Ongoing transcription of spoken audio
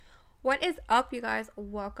What is up, you guys?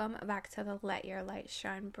 Welcome back to the Let Your Light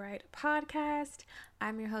Shine Bright podcast.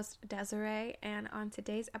 I'm your host, Desiree, and on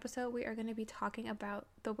today's episode, we are going to be talking about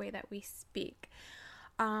the way that we speak.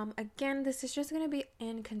 Again, this is just going to be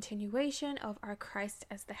in continuation of our Christ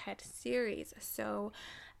as the Head series. So,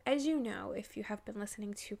 as you know, if you have been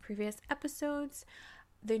listening to previous episodes,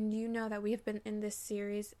 then you know that we have been in this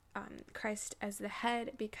series, Christ as the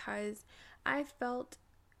Head, because I felt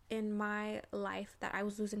in my life that I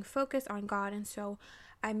was losing focus on God, and so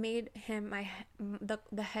I made him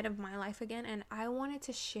the head of my life again, and I wanted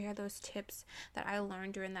to share those tips that I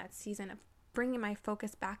learned during that season of bringing my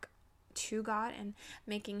focus back to God and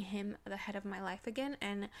making him the head of my life again.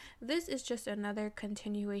 And this is just another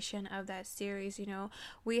continuation of that series.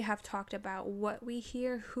 We have talked about what we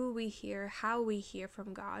hear, who we hear, how we hear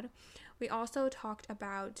from God. We also talked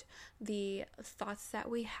about the thoughts that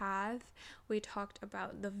we have. We talked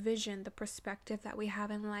about the vision, the perspective that we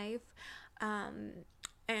have in life.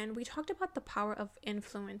 And we talked about the power of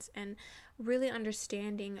influence and really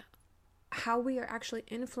understanding how we are actually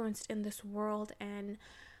influenced in this world and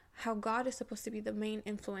how God is supposed to be the main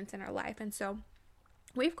influence in our life. And so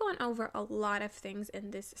we've gone over a lot of things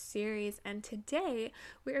in this series, and today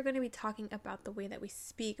we are going to be talking about the way that we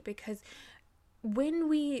speak, because when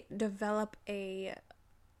we develop a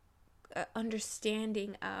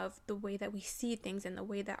understanding of the way that we see things and the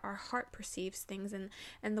way that our heart perceives things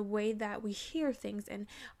and the way that we hear things and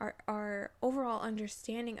our overall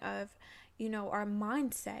understanding of our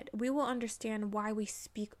mindset, we will understand why we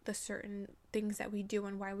speak the certain things that we do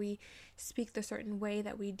and why we speak the certain way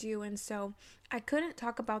that we do. And so I couldn't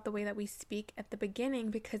talk about the way that we speak at the beginning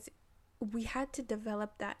because we had to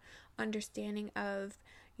develop that understanding of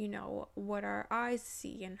what our eyes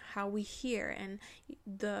see and how we hear and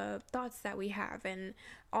the thoughts that we have and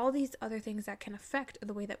all these other things that can affect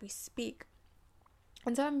the way that we speak.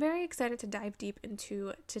 And so I'm very excited to dive deep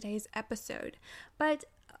into today's episode. But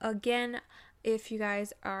again, if you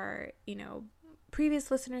guys are, previous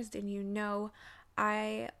listeners, then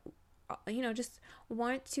I just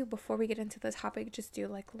want to, before we get into the topic, just do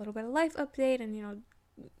like a little bit of life update and,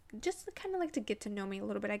 just kind of like to get to know me a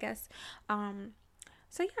little bit, I guess.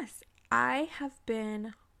 So yes, I have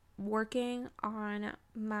been working on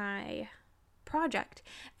my project,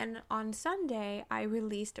 and on Sunday I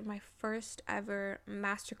released my first ever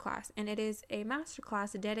masterclass, and it is a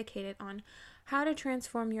masterclass dedicated on how to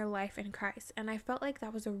transform your life in Christ. And I felt like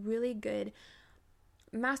that was a really good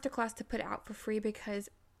masterclass to put out for free because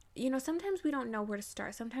sometimes we don't know where to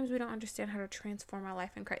start. Sometimes we don't understand how to transform our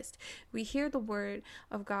life in Christ. We hear the word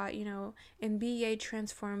of God, and be ye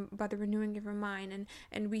transformed by the renewing of your mind.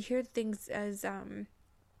 And we hear things as,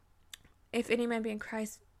 if any man be in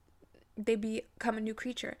Christ, they become a new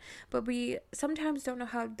creature. But we sometimes don't know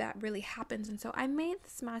how that really happens. And so I made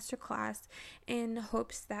this masterclass in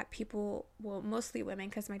hopes that people, well, mostly women,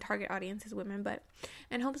 because my target audience is women, but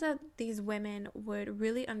in hopes that these women would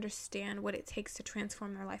really understand what it takes to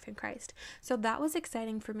transform their life in Christ. So that was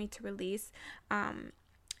exciting for me to release. And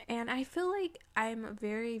I feel like I'm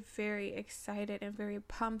very, very excited and very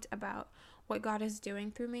pumped about what God is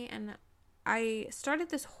doing through me. And I started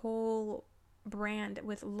this whole brand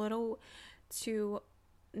with little to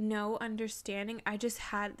no understanding. I just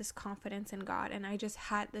had this confidence in God, and I just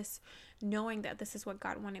had this knowing that this is what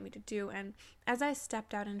God wanted me to do. And as I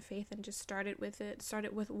stepped out in faith and just started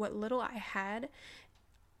with what little I had,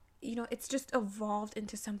 it's just evolved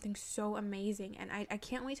into something so amazing. And I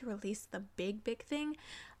can't wait to release the big thing,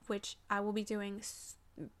 which I will be doing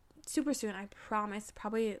super soon, I promise.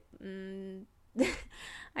 Probably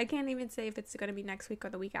I can't even say if it's going to be next week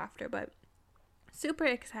or the week after, but super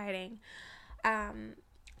exciting. And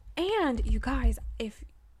you guys, I'm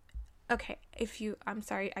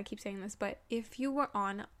sorry, I keep saying this, but if you were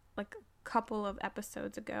on like a couple of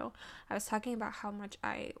episodes ago, I was talking about how much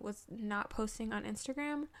I was not posting on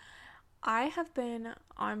Instagram. I have been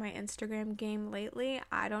on my Instagram game lately.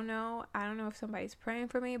 I don't know if somebody's praying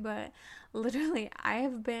for me, but literally I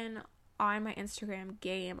have been on my Instagram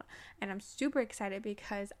game, and I'm super excited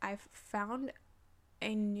because I've found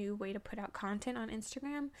a new way to put out content on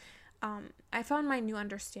Instagram. I found my new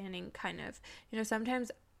understanding, kind of. Sometimes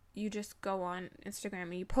you just go on Instagram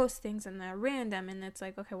and you post things and they're random, and it's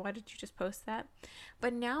like, okay, why did you just post that?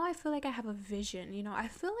 But now I feel like I have a vision. I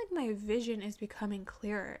feel like my vision is becoming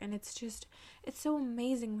clearer, and it's so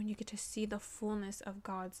amazing when you get to see the fullness of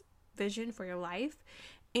God's vision for your life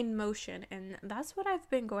in motion. And that's what I've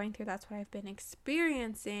been going through. That's what I've been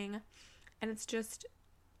experiencing, and it's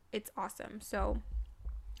awesome. So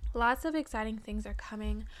lots of exciting things are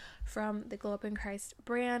coming from the Glow Up in Christ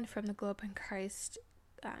brand, from the Glow Up in Christ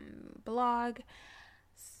blog.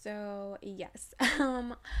 So yes.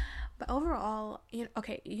 But overall,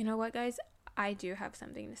 okay, you know what, guys? I do have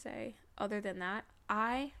something to say. Other than that,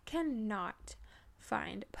 I cannot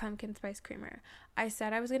find pumpkin spice creamer. I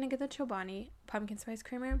said I was gonna get the Chobani pumpkin spice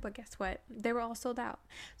creamer, but guess what? They were all sold out,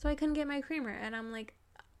 so I couldn't get my creamer, and I'm like,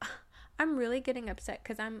 I'm really getting upset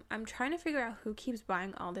because I'm trying to figure out who keeps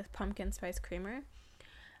buying all this pumpkin spice creamer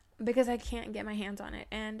because I can't get my hands on it.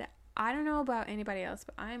 And I don't know about anybody else,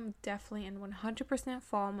 but I'm definitely in 100%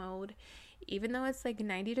 fall mode. Even though it's like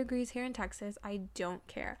 90 degrees here in Texas, I don't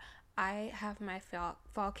care. I have my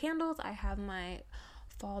fall candles, I have my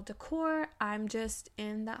fall decor. I'm just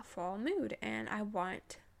in that fall mood and I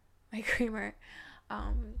want my creamer.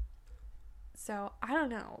 So I don't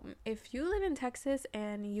know. If you live in Texas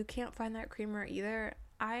and you can't find that creamer either,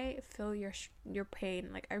 I feel your pain.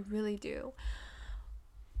 Like, I really do.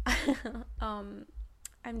 I'm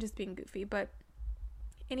just being goofy, but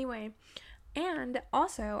anyway. And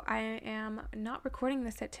also, I am not recording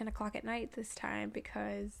this at 10 o'clock at night this time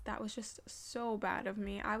because that was just so bad of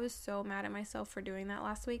me. I was so mad at myself for doing that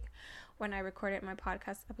last week when I recorded my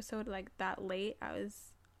podcast episode like that late.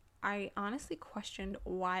 I honestly questioned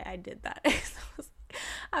why I did that.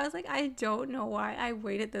 I was like, I don't know why I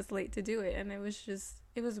waited this late to do it. And it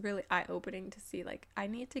was really eye-opening to see, like, I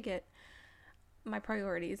need to get my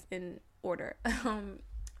priorities in order.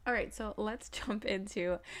 All right, so let's jump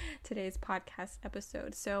into today's podcast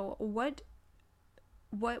episode. So what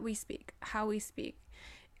we speak, how we speak.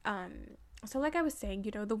 So like I was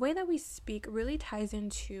saying, the way that we speak really ties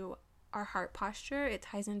into our heart posture. It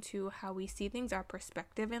ties into how we see things, our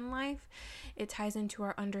perspective in life. It ties into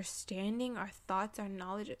our understanding, our thoughts, our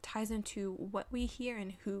knowledge. It ties into what we hear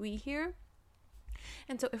and who we hear.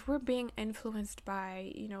 And so if we're being influenced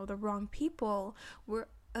by, the wrong people, we're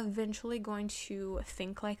eventually going to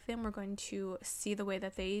think like them. We're going to see the way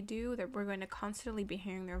that they do, that we're going to constantly be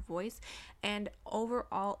hearing their voice. And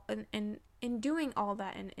overall, and in doing all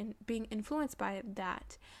that and being influenced by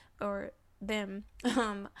that or them,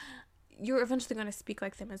 you're eventually going to speak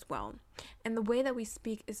like them as well. And the way that we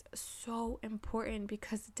speak is so important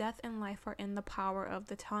because death and life are in the power of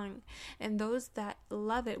the tongue. And those that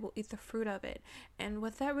love it will eat the fruit of it. And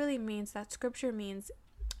what that really means, that scripture means,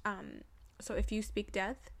 so if you speak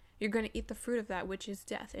death, you're going to eat the fruit of that, which is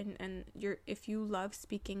death. And if you love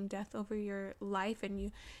speaking death over your life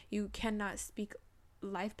and you cannot speak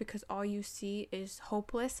life because all you see is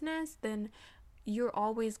hopelessness, then you're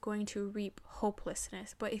always going to reap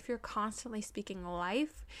hopelessness. But if you're constantly speaking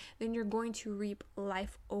life, then you're going to reap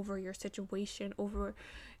life over your situation, over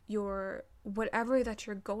your whatever that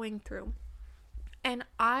you're going through. And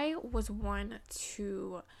I was one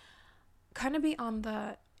to kind of be on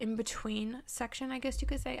the in-between section, I guess you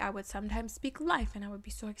could say. I would sometimes speak life and I would be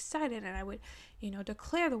so excited and I would,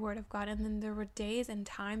 declare the word of God. And then there were days and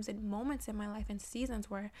times and moments in my life and seasons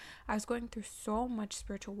where I was going through so much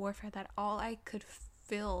spiritual warfare that all I could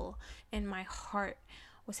feel in my heart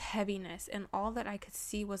was heaviness, and all that I could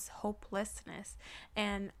see was hopelessness.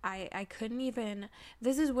 And I couldn't even,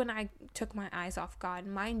 this is when I took my eyes off God.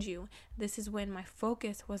 Mind you, this is when my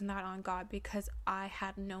focus was not on God because I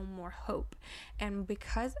had no more hope. And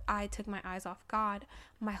because I took my eyes off God,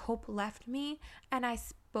 my hope left me and I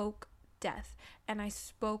spoke death and I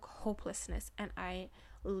spoke hopelessness and I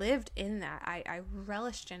lived in that. I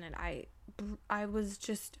relished in it. I was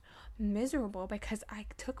just miserable because I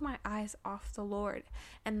took my eyes off the Lord,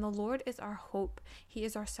 and the Lord is our hope. He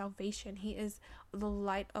is our salvation. He is the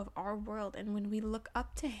light of our world. And when we look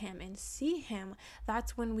up to him and see him,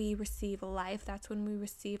 that's when we receive life. That's when we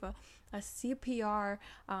receive a CPR,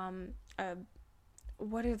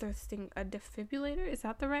 what are those things? A defibrillator? Is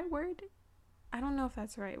that the right word? I don't know if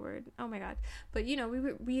that's the right word. Oh my God. But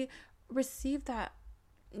we receive that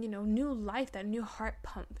new life, that new heart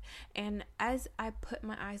pump. And as I put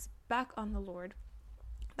my eyes back on the Lord,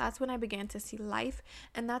 that's when I began to see life,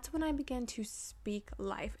 and that's when I began to speak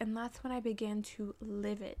life, and that's when I began to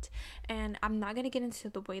live it. And I'm not going to get into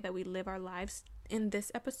the way that we live our lives in this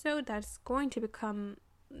episode. That's going to become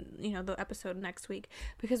the episode next week,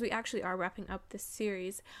 because we actually are wrapping up this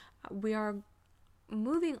series. We are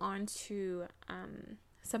moving on to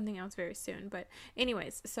something else very soon. But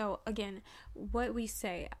anyways, so again, what we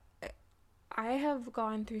say, I have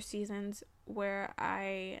gone through seasons where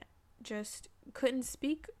I just couldn't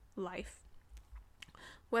speak life,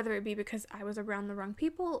 whether it be because I was around the wrong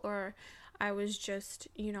people or I was just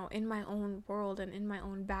in my own world and in my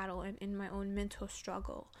own battle and in my own mental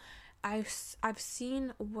struggle. I've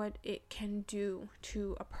seen what it can do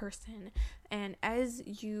to a person, and as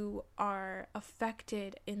you are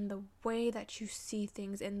affected in the way that you see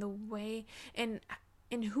things, in the way, and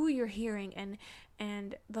in who you're hearing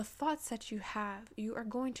and the thoughts that you have, you are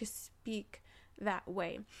going to speak that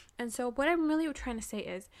way. And so what I'm really trying to say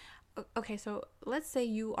is, okay, so let's say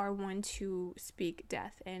you are one to speak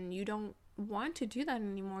death and you don't want to do that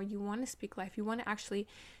anymore. You want to speak life. You want to actually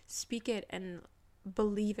speak it and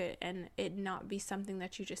believe it, and it not be something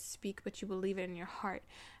that you just speak, but you believe it in your heart,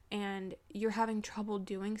 and you're having trouble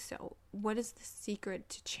doing so. What is the secret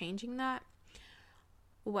to changing that?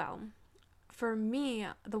 Well, for me,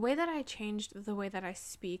 the way that I changed the way that I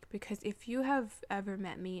speak, because if you have ever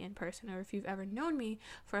met me in person, or if you've ever known me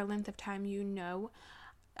for a length of time, you know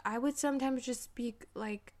I would sometimes just speak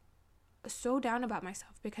like so down about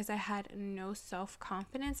myself because I had no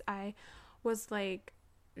self-confidence. I was like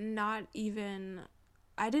not even,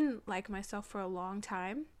 I didn't like myself for a long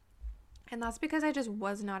time. And that's because I just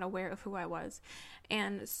was not aware of who I was.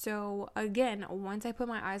 And so again, once I put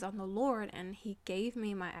my eyes on the Lord and he gave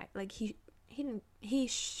me my, like he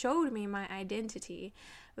showed me my identity,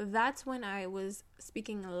 that's when I was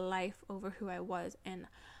speaking life over who I was. And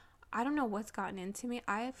I don't know what's gotten into me.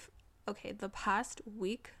 The past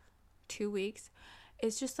week, 2 weeks,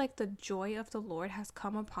 it's just like the joy of the Lord has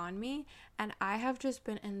come upon me, and I have just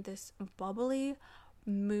been in this bubbly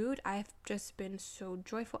mood. I've just been so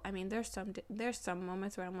joyful. I mean, there's some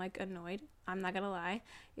moments where I'm like annoyed. I'm not gonna lie.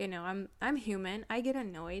 I'm human. I get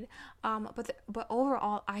annoyed. But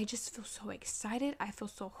overall, I just feel so excited. I feel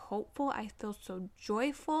so hopeful. I feel so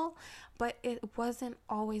joyful. But it wasn't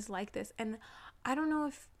always like this, and I don't know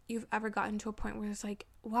if you've ever gotten to a point where it's like,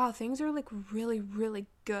 wow, things are like really, really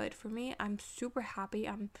good for me. I'm super happy.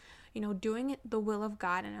 I'm, doing the will of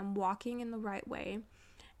God, and I'm walking in the right way.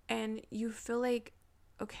 And you feel like,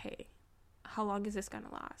 okay, how long is this going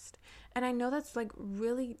to last? And I know that's like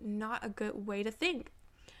really not a good way to think,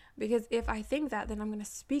 because if I think that, then I'm going to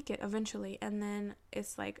speak it eventually. And then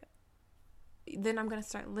it's like, then I'm going to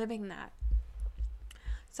start living that.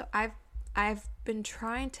 So I've been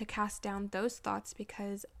trying to cast down those thoughts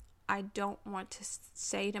because I don't want to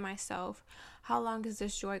say to myself, how long is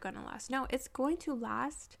this joy going to last? No, it's going to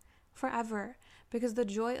last forever, because the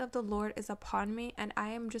joy of the Lord is upon me, and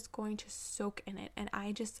I am just going to soak in it. And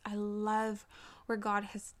I love where God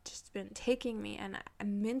has just been taking me, and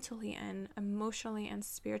mentally and emotionally and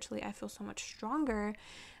spiritually, I feel so much stronger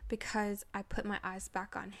because I put my eyes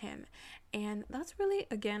back on him. And that's really,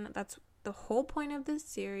 again, that's the whole point of this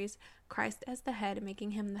series, Christ as the head,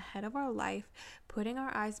 making him the head of our life, putting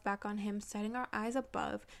our eyes back on him, setting our eyes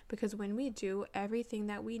above, because when we do, everything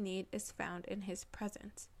that we need is found in his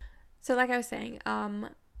presence. So like I was saying,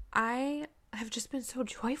 I have just been so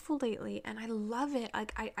joyful lately, and I love it.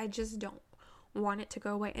 Like I just don't want it to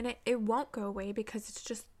go away, and it won't go away, because it's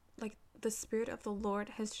just like the Spirit of the Lord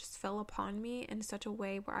has just fell upon me in such a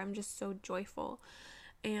way where I'm just so joyful.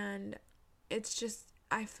 And it's just,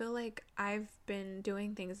 I feel like I've been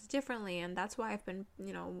doing things differently, and that's why I've been,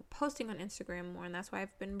 posting on Instagram more, and that's why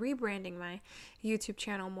I've been rebranding my YouTube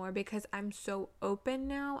channel more, because I'm so open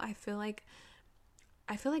now. I feel like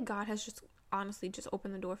God has just honestly just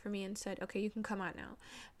opened the door for me and said, okay, you can come out now,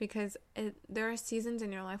 because there are seasons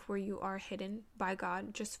in your life where you are hidden by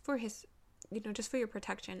God just for his, just for your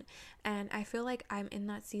protection. And I feel like I'm in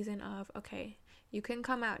that season of, okay, you can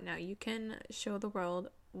come out now. You can show the world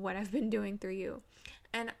what I've been doing through you.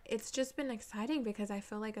 And it's just been exciting, because I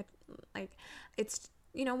feel like it's,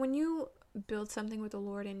 when you build something with the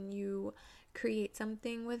Lord and you create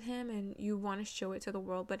something with him and you want to show it to the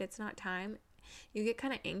world, but it's not time, you get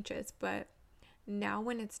kind of anxious. But now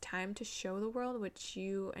when it's time to show the world what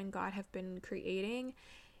you and God have been creating,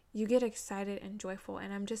 you get excited and joyful.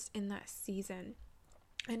 And I'm just in that season.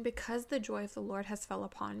 And because the joy of the Lord has fell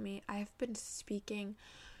upon me, I have been speaking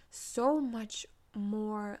so much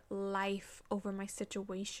more life over my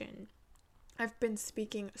situation. I've been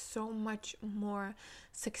speaking so much more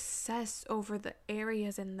success over the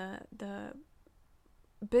areas and the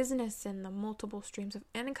business and the multiple streams of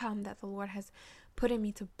income that the Lord has put in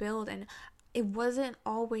me to build. And it wasn't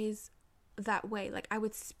always that way. Like, I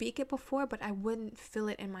would speak it before, but I wouldn't feel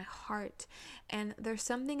it in my heart. And there's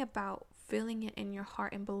something about feeling it in your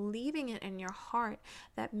heart and believing it in your heart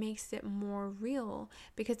that makes it more real.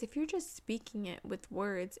 Because if you're just speaking it with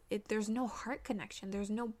words, there's no heart connection. There's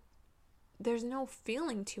no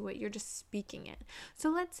feeling to it. You're just speaking it. So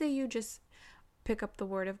let's say you just pick up the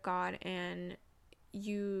word of God and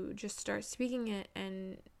you just start speaking it,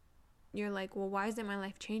 and you're like, well, why isn't my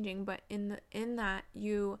life changing? But in that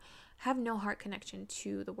you have no heart connection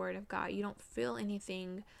to the word of God. You don't feel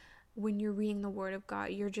anything when you're reading the word of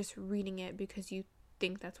God. You're just reading it because you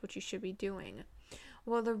think that's what you should be doing.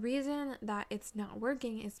 Well, the reason that it's not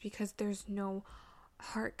working is because there's no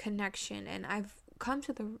heart connection. And I've come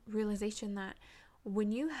to the realization that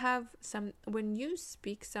when you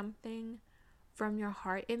speak something from your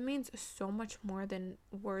heart, it means so much more than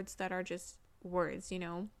words that are just words,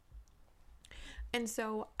 And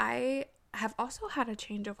so I have also had a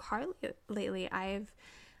change of heart lately.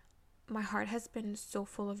 My heart has been so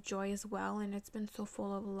full of joy as well, and it's been so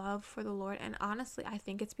full of love for the Lord. And honestly, I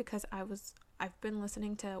think it's because I've been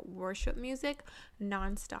listening to worship music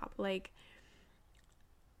nonstop.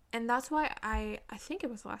 And that's why I think it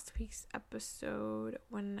was last week's episode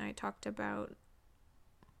when I talked about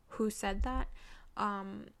who said that,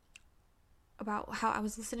 about how I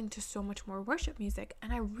was listening to so much more worship music.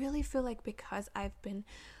 And I really feel like because I've been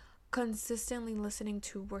consistently listening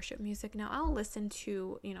to worship music, now I'll listen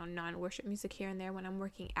to, non-worship music here and there when I'm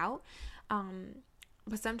working out.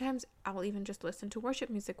 But sometimes I'll even just listen to worship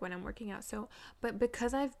music when I'm working out. But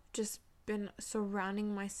because I've just been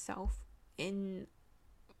surrounding myself in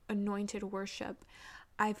anointed worship,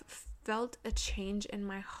 I've felt a change in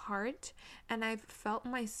my heart, and I've felt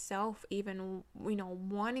myself even,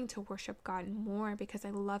 wanting to worship God more because I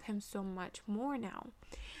love him so much more now.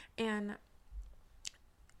 And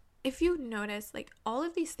if you notice, all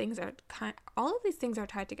of these things are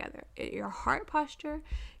tied together. Your heart posture,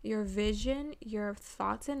 your vision, your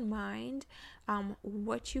thoughts and mind,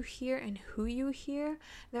 what you hear and who you hear,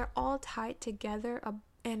 they're all tied together,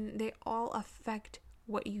 and they all affect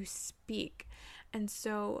what you speak. And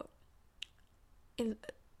so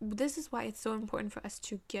this is why it's so important for us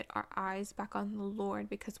to get our eyes back on the Lord,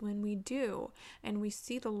 because when we do, and we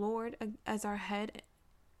see the Lord as our head,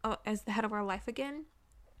 as the head of our life again,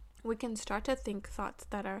 we can start to think thoughts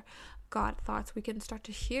that are God thoughts. We can start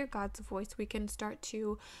to hear God's voice. We can start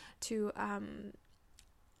to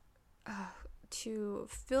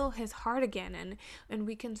feel his heart again, and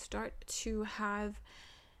we can start to have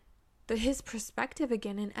his perspective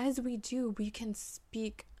again. And as we do, we can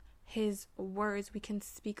speak his words, we can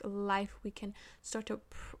speak life, we can start to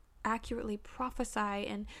accurately prophesy,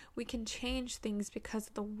 and we can change things because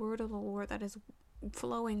of the word of the Lord that is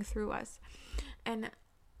flowing through us. And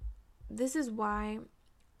this is why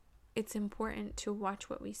it's important to watch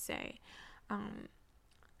what we say.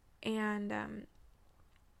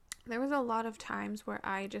 There was a lot of times where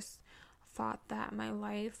I just thought that my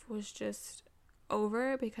life was just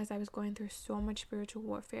over because I was going through so much spiritual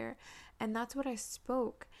warfare, and that's what I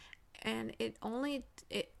spoke. And the only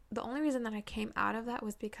reason that I came out of that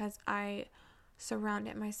was because I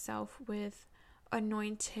surrounded myself with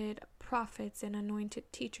anointed prophets and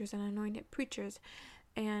anointed teachers and anointed preachers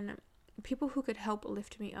and people who could help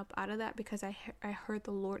lift me up out of that, because I heard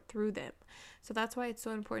the Lord through them. So that's why it's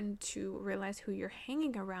so important to realize who you're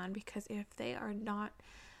hanging around, because if they are not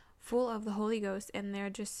full of the Holy Ghost and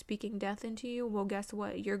they're just speaking death into you, well, guess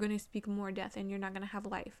what? You're going to speak more death and you're not going to have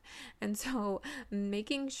life. And so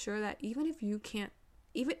making sure that even if you're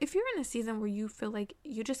in a season where you feel like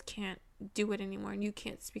you just can't do it anymore and you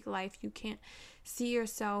can't speak life, you can't see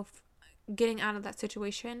yourself getting out of that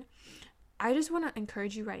situation, I just want to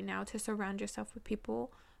encourage you right now to surround yourself with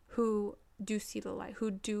people who do see the light, who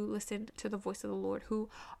do listen to the voice of the Lord, who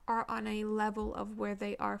are on a level of where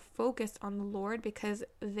they are focused on the Lord, because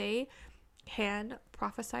they can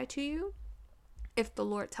prophesy to you if the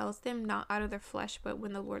Lord tells them, not out of their flesh, but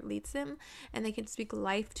when the Lord leads them, and they can speak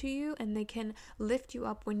life to you, and they can lift you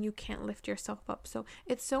up when you can't lift yourself up. So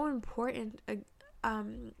it's so important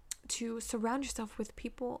to surround yourself with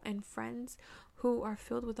people and friends who are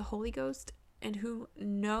filled with the Holy Ghost and who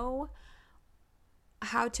know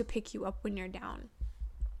how to pick you up when you're down.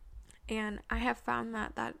 And I have found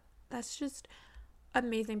that's just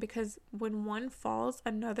amazing, because when one falls,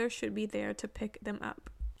 another should be there to pick them up.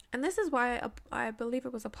 And this is why I believe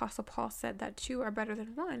it was Apostle Paul said that two are better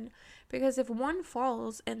than one, because if one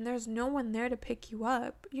falls and there's no one there to pick you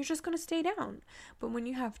up, you're just going to stay down. But when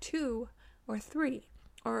you have two or three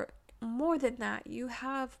or more than that, you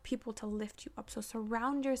have people to lift you up. So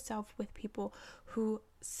surround yourself with people who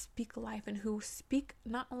speak life and who speak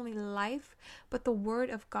not only life, but the word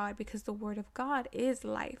of God, because the word of God is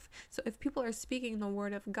life. So if people are speaking the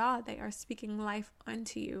word of God, they are speaking life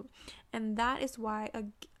unto you. And that is why,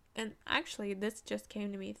 and actually this just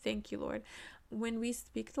came to me, thank you, Lord. When we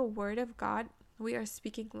speak the word of God, we are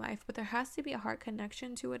speaking life, but there has to be a heart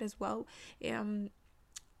connection to it as well.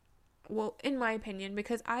 Well, in my opinion,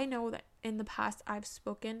 because I know that in the past I've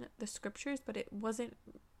spoken the scriptures, but it wasn't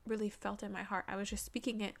really felt in my heart. I was just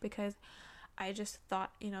speaking it because I just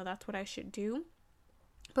thought, that's what I should do.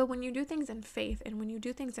 But when you do things in faith, and when you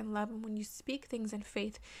do things in love, and when you speak things in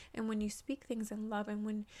faith, and when you speak things in love, and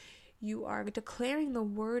when you are declaring the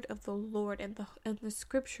word of the Lord and the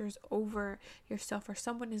scriptures over yourself, or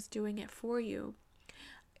someone is doing it for you,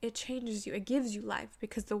 it changes you. It gives you life,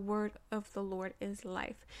 because the word of the Lord is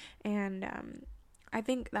life. And I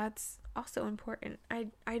think that's also important. I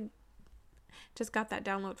just got that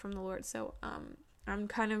download from the Lord, so I'm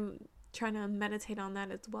kind of trying to meditate on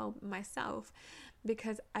that as well myself,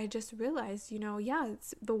 because I just realized,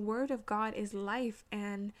 the word of God is life,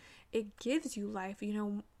 and it gives you life.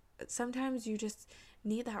 Sometimes you just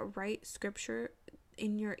need that right scripture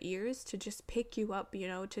in your ears to just pick you up,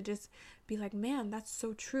 to just be like, man, that's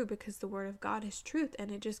so true, because the word of God is truth,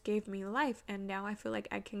 and it just gave me life. And now I feel like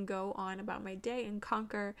I can go on about my day and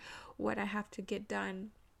conquer what I have to get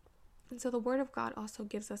done. And so the word of God also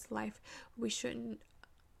gives us life. We shouldn't,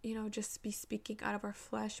 just be speaking out of our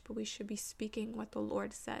flesh, but we should be speaking what the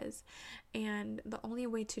Lord says. And the only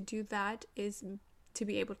way to do that is to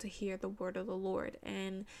be able to hear the word of the Lord.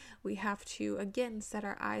 And we have to, again, set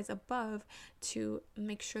our eyes above to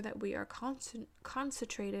make sure that we are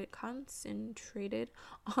concentrated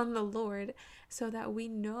on the Lord, so that we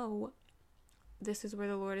know this is where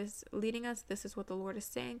the Lord is leading us. This is what the Lord is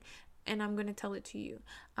saying, and I'm going to tell it to you.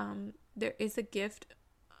 There is a gift.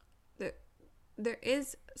 There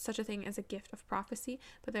is such a thing as a gift of prophecy,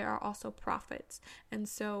 but there are also prophets. And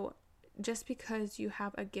so just because you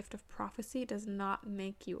have a gift of prophecy does not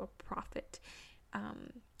make you a prophet.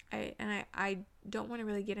 I don't want to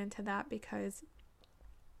really get into that, because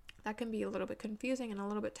that can be a little bit confusing and a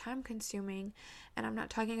little bit time consuming. And I'm not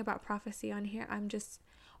talking about prophecy on here. I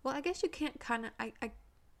guess you can't I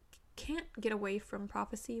can't get away from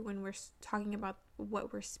prophecy when we're talking about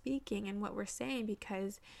what we're speaking and what we're saying,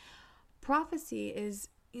 because prophecy is,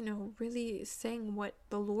 really saying what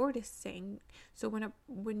the Lord is saying. So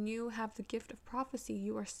when you have the gift of prophecy,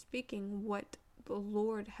 you are speaking what the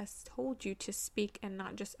Lord has told you to speak, and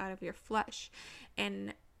not just out of your flesh.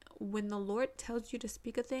 And when the Lord tells you to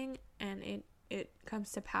speak a thing and it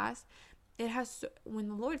comes to pass, when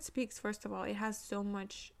the Lord speaks, first of all, it has so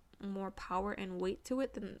much more power and weight to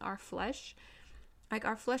it than our flesh. Like,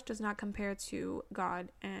 our flesh does not compare to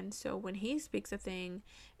God, and so when he speaks a thing,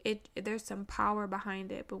 there's some power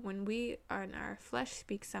behind it. But when we are in our flesh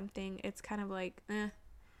speak something, it's kind of like,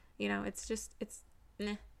 it's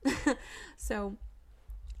So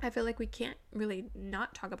I feel like we can't really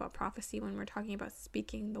not talk about prophecy when we're talking about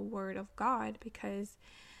speaking the word of God, because,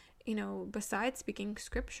 besides speaking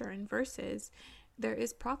scripture and verses, there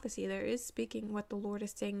is prophecy. There is speaking what the Lord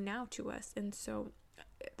is saying now to us. And so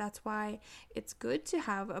that's why it's good to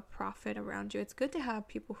have a prophet around you. It's good to have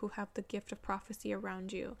people who have the gift of prophecy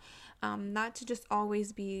around you. Not to just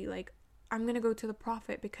always be like, I'm going to go to the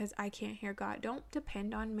prophet because I can't hear God. Don't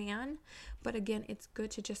depend on man. But again, it's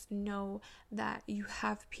good to just know that you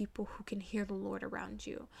have people who can hear the Lord around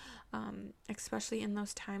you. Especially in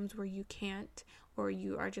those times where you can't, or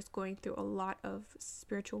you are just going through a lot of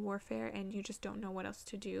spiritual warfare and you just don't know what else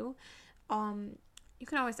to do. You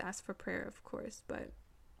can always ask for prayer, of course, but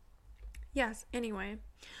yes, anyway.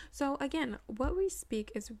 So again, what we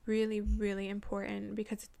speak is really, really important,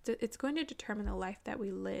 because it's going to determine the life that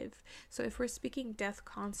we live. So if we're speaking death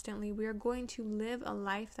constantly, we are going to live a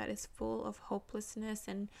life that is full of hopelessness,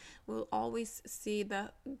 and we'll always see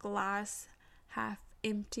the glass half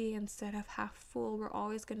empty instead of half full. We're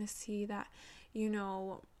always going to see that,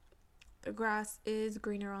 the grass is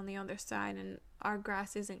greener on the other side, and our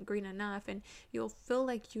grass isn't green enough, and you'll feel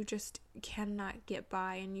like you just cannot get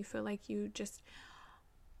by, and you feel like you just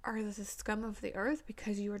are the scum of the earth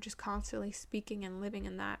because you are just constantly speaking and living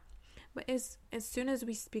in that. But as soon as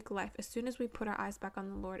we speak life, as soon as we put our eyes back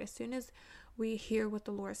on the Lord, as soon as we hear what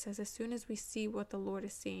the Lord says, as soon as we see what the Lord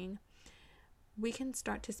is seeing, we can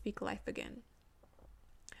start to speak life again.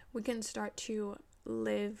 We can start to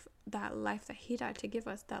live that life that he died to give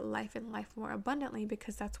us, that life and life more abundantly,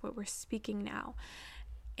 because that's what we're speaking now.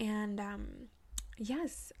 And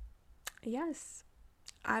yes,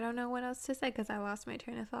 I don't know what else to say because I lost my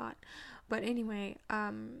train of thought. But anyway,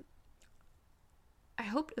 I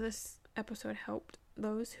hope this episode helped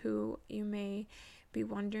those who you may be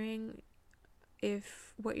wondering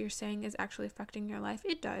if what you're saying is actually affecting your life.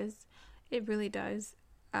 It does. It really does.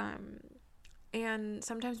 And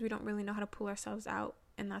sometimes we don't really know how to pull ourselves out,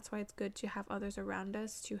 and that's why it's good to have others around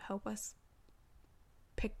us to help us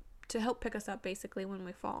pick us up, basically, when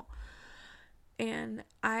we fall. And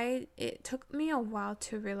it took me a while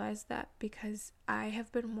to realize that, because I have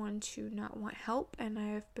been one to not want help, and I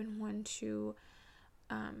have been one to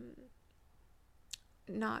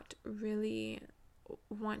not really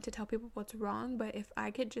want to tell people what's wrong. But if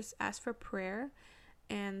I could just ask for prayer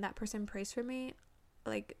and that person prays for me,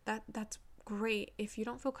 like that's great. If you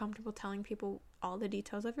don't feel comfortable telling people all the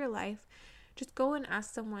details of your life, just go and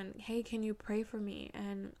ask someone, hey, can you pray for me?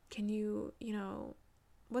 And can you,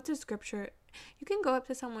 what's a scripture? You can go up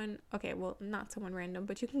to someone, okay, well, not someone random,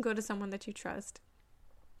 but you can go to someone that you trust,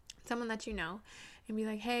 someone that you know, and be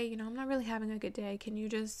like, hey, I'm not really having a good day. Can you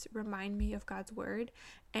just remind me of God's word?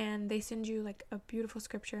 And they send you like a beautiful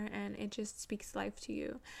scripture, and it just speaks life to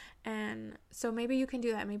you. And so maybe you can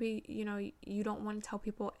do that. Maybe, you don't want to tell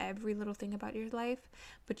people every little thing about your life,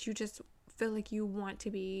 but you just feel like you want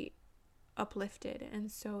to be uplifted. And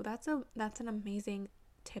so that's an amazing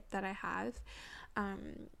tip that I have.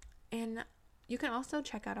 And you can also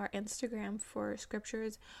check out our Instagram for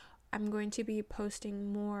scriptures. I'm going to be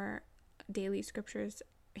posting more daily scriptures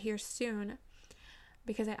here soon,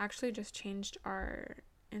 because I actually just changed our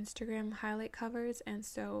Instagram highlight covers, and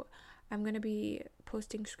so I'm going to be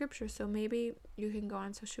posting scriptures. So maybe you can go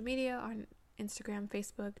on social media, on Instagram,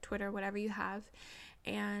 Facebook, Twitter, whatever you have,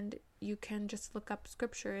 and you can just look up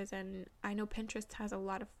scriptures. And I know Pinterest has a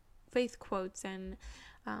lot of faith quotes, and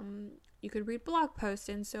you could read blog posts.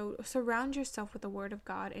 And so surround yourself with the word of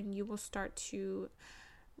God, and you will start to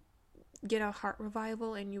get a heart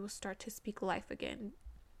revival, and you will start to speak life again.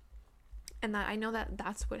 And that I know that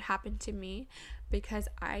that's what happened to me, because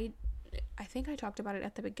I think I talked about it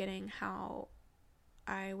at the beginning, how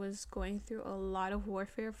I was going through a lot of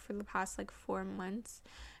warfare for the past 4 months.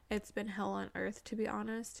 It's been hell on earth, to be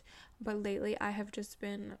honest, but lately I have just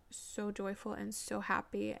been so joyful and so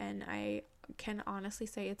happy. And I can honestly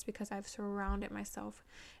say it's because I've surrounded myself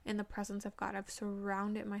in the presence of God. I've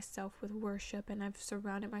surrounded myself with worship, and I've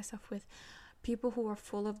surrounded myself with people who are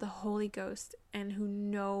full of the Holy Ghost and who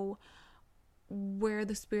know where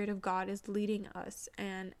the Spirit of God is leading us,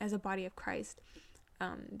 and as a body of Christ,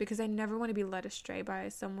 because I never want to be led astray by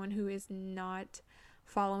someone who is not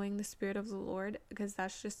following the Spirit of the Lord, because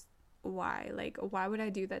that's just why would I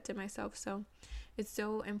do that to myself? So it's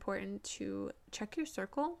so important to check your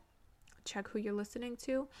circle, check who you're listening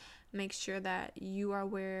to, make sure that you are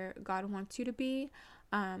where God wants you to be,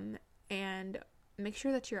 and make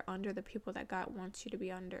sure that you're under the people that God wants you to be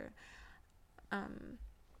under.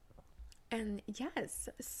 And yes,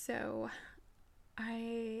 so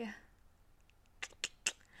I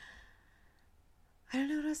don't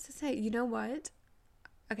know what else to say. You know what?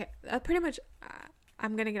 Okay, pretty much,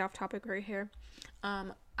 I'm gonna get off topic right here.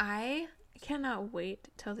 I cannot wait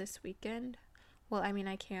till this weekend. Well, I mean,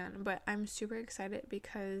 I can, but I'm super excited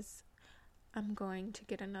because I'm going to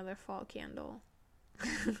get another fall candle.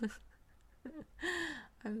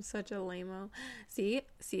 I'm such a lame-o. See,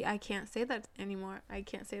 I can't say that anymore. I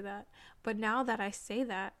can't say that. But now that I say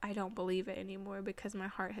that, I don't believe it anymore, because my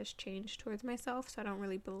heart has changed towards myself, so I don't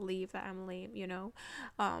really believe that I'm lame,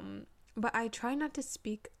 But I try not to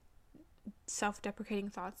speak self-deprecating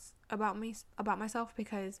thoughts about myself,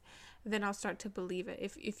 because then I'll start to believe it.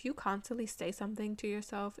 If you constantly say something to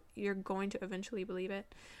yourself, you're going to eventually believe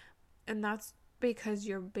it. And that's because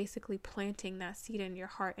you're basically planting that seed in your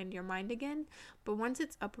heart and your mind again. But once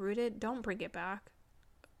it's uprooted, don't bring it back.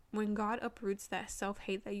 When God uproots that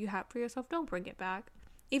self-hate that you have for yourself, don't bring it back.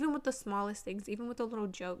 Even with the smallest things, even with the little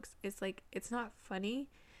jokes, it's not funny,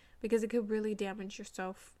 because it could really damage your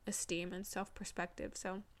self-esteem and self-perspective.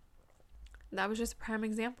 So that was just a prime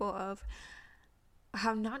example of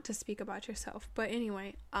how not to speak about yourself. But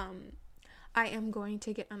anyway, I am going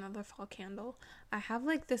to get another fall candle. I have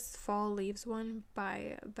this fall leaves one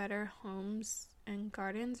by Better Homes and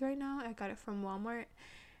Gardens right now. I got it from Walmart,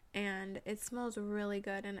 and it smells really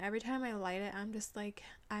good. And every time I light it, I'm just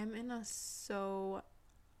I'm in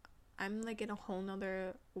a whole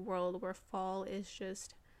nother world where fall is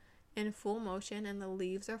just in full motion and the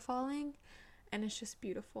leaves are falling, and it's just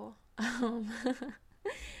beautiful.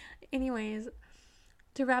 Anyways,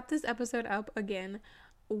 to wrap this episode up again,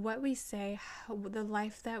 what we say, the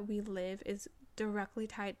life that we live is directly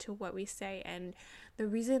tied to what we say. And the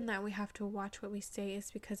reason that we have to watch what we say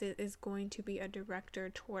is because it is going to be a director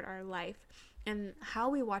toward our life. And how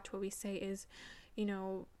we watch what we say is,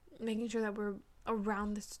 making sure that we're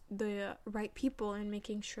around the right people, and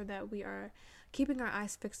making sure that we are keeping our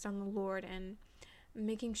eyes fixed on the Lord, and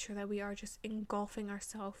making sure that we are just engulfing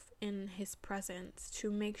ourselves in His presence to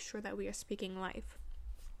make sure that we are speaking life.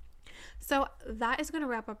 So that is going to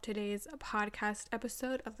wrap up today's podcast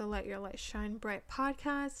episode of the Let Your Light Shine Bright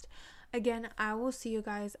podcast. Again, I will see you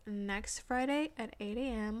guys next Friday at 8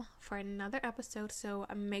 a.m. for another episode. So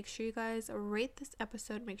make sure you guys rate this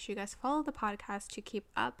episode. Make sure you guys follow the podcast to keep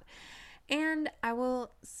up. And I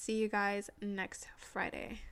will see you guys next Friday.